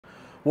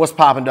What's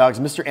poppin', dogs?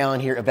 Mr. Allen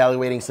here,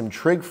 evaluating some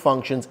trig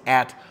functions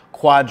at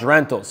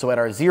quadrantals. So at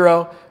our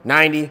 0,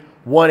 90,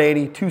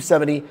 180,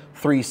 270,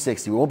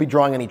 360. We won't be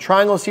drawing any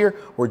triangles here.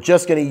 We're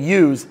just going to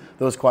use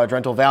those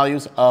quadrantal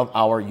values of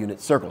our unit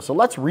circle. So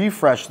let's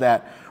refresh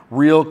that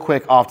real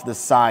quick off to the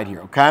side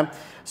here, okay?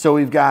 So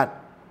we've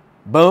got,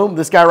 boom,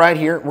 this guy right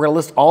here. We're going to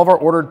list all of our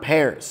ordered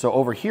pairs. So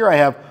over here I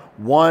have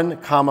 1,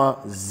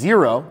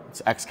 0.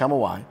 It's x,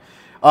 y.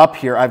 Up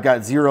here I've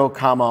got 0,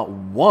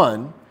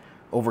 1.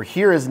 Over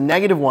here is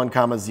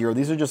 -1, 0.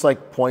 These are just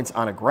like points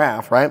on a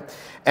graph, right?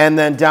 And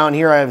then down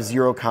here I have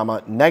 0,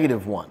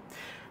 -1.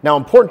 Now,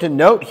 important to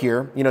note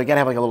here, you know, you gotta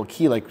have like a little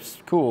key, like,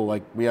 cool,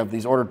 like we have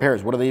these ordered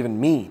pairs. What do they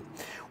even mean?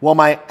 Well,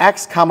 my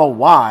x,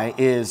 y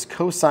is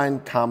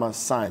cosine,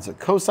 sine. So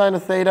cosine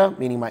of theta,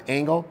 meaning my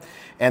angle,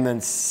 and then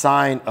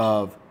sine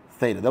of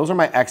theta. Those are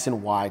my x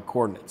and y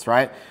coordinates,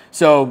 right?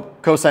 So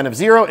cosine of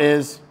 0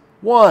 is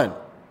 1.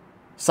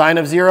 Sine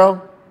of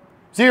 0,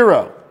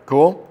 0.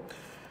 Cool.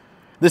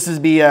 This is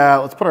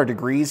let's put our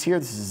degrees here.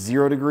 This is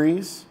 0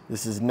 degrees.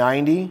 This is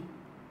 90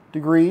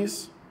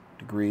 degrees.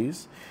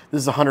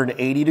 This is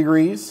 180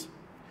 degrees.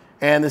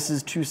 And this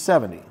is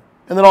 270.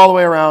 And then all the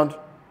way around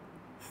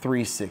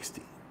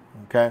 360.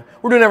 Okay?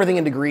 We're doing everything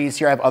in degrees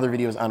here. I have other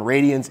videos on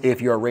radians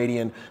if you're a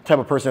radian type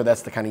of person or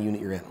that's the kind of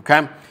unit you're in.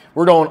 Okay?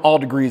 We're going all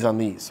degrees on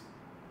these.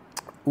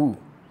 Ooh,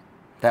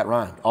 that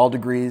rhymed. All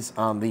degrees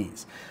on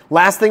these.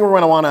 Last thing we're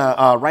going to want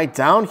to write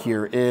down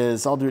here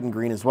is, I'll do it in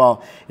green as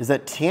well, is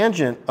that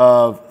tangent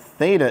of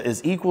theta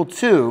is equal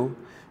to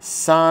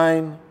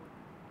sine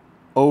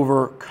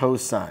over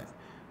cosine.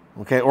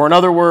 Okay, or in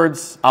other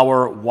words,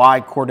 our y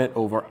coordinate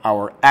over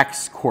our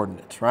x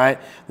coordinate, right?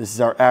 This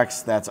is our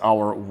x, that's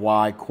our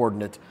y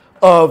coordinate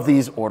of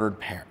these ordered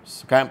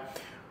pairs, okay?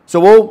 So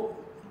we'll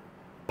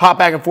pop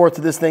back and forth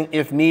to this thing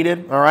if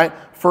needed, all right?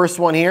 First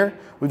one here,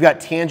 we've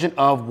got tangent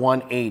of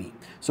 180.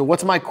 So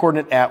what's my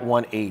coordinate at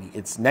 180?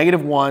 It's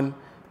 -1,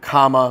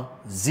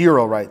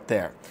 0 right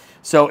there.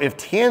 So if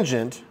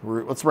tangent,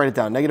 let's write it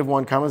down,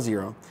 -1,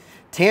 0,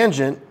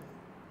 tangent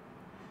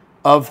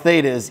of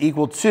theta is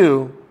equal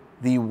to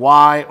the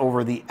y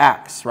over the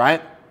x,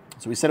 right?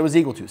 So we said it was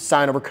equal to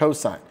sine over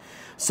cosine.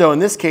 So in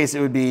this case,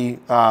 it would be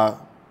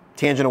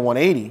tangent of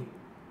 180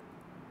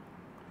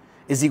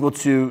 is equal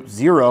to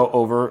 0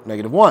 over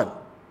 -1.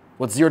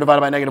 What's 0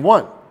 divided by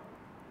 -1?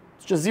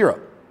 It's just 0.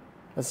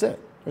 That's it.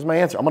 There's my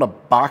answer. I'm going to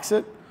box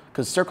it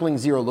because circling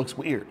 0 looks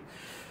weird.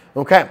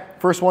 Okay,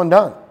 first one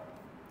done.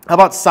 How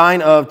about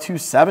sine of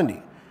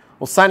 270?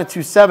 Well, sine of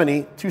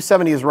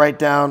 270 is right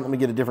down. Let me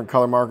get a different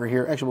color marker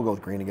here. Actually, we'll go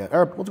with green again.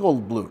 Or let's go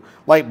with blue,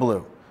 light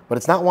blue. But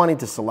it's not wanting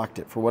to select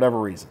it for whatever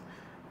reason.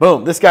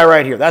 Boom, this guy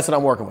right here. That's what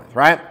I'm working with,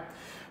 right?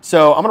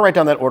 So I'm going to write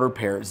down that ordered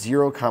pair,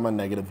 0,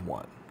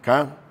 -1,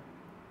 okay?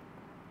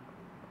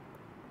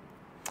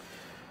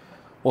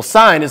 Well,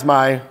 sine is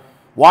my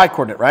y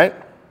coordinate, right?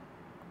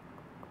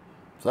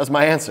 So that's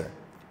my answer.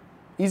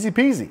 Easy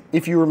peasy,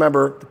 if you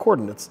remember the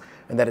coordinates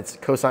and that it's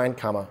cosine,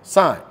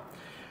 sine.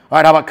 All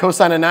right, how about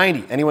cosine of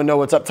 90? Anyone know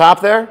what's up top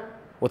there?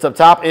 What's up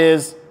top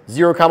is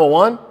 0,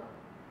 1?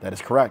 That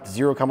is correct.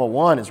 0,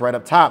 1 is right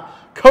up top.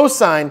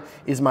 Cosine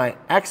is my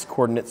x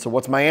coordinate, so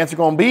what's my answer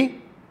going to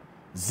be?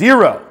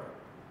 0.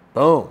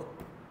 Boom.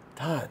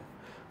 Done.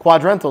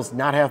 Quadrantals,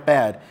 not half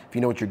bad if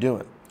you know what you're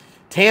doing.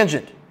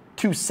 Tangent,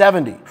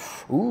 270.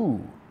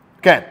 Ooh.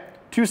 Okay,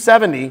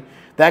 270.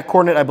 That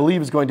coordinate, I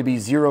believe, is going to be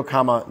 0,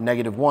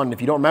 -1.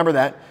 If you don't remember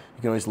that,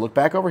 you can always look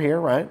back over here,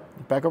 right?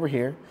 Look back over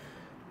here.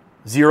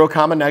 0,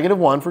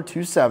 -1 for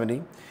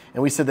 270.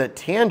 And we said that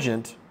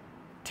tangent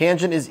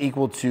is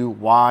equal to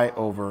y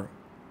over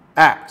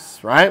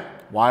x, right?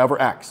 Y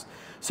over x.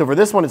 So for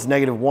this one, it's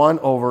 -1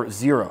 over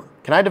 0.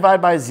 Can I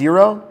divide by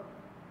 0?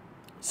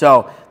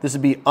 So this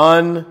would be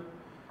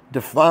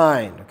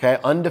undefined, okay?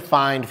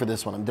 Undefined for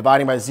this one. I'm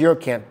dividing by 0,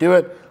 can't do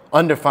it.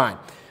 Undefined.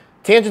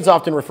 Tangent's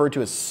often referred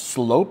to as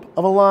slope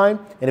of a line,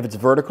 and if it's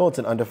vertical, it's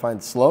an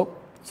undefined slope.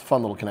 It's a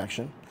fun little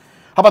connection.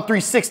 How about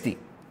 360?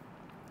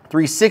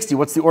 360,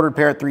 what's the ordered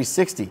pair at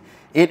 360?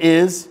 It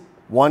is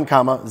 1,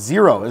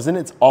 0, isn't it?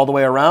 It's all the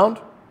way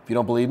around. If you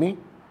don't believe me,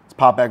 let's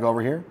pop back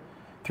over here.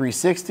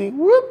 360,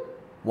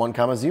 whoop, 1,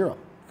 0.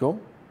 Cool?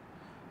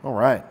 All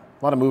right.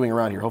 A lot of moving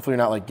around here. Hopefully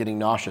you're not like getting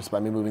nauseous by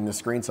me moving the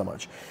screen so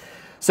much.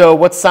 So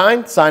what's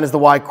sine? Sine is the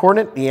y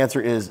coordinate. The answer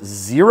is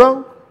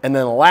 0. And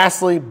then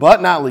lastly,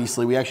 but not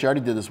leastly, we actually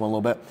already did this one a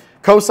little bit,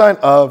 cosine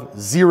of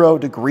 0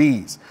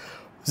 degrees.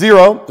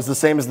 0 is the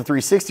same as the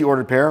 360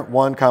 ordered pair,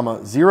 1,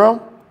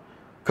 0.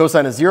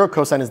 Cosine is 0.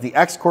 Cosine is the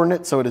x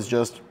coordinate, so it is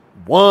just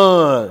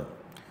 1.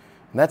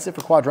 And that's it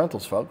for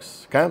quadrantals,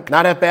 folks. Okay?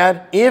 Not that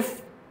bad.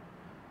 If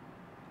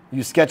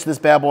you sketch this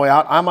bad boy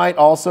out, I might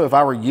also, if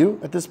I were you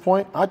at this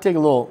point, I'd take a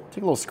little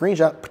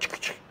screenshot,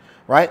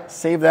 right?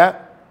 Save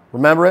that,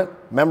 remember it,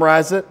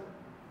 memorize it,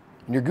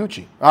 and you're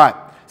Gucci. All right.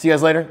 See you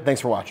guys later.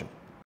 Thanks for watching.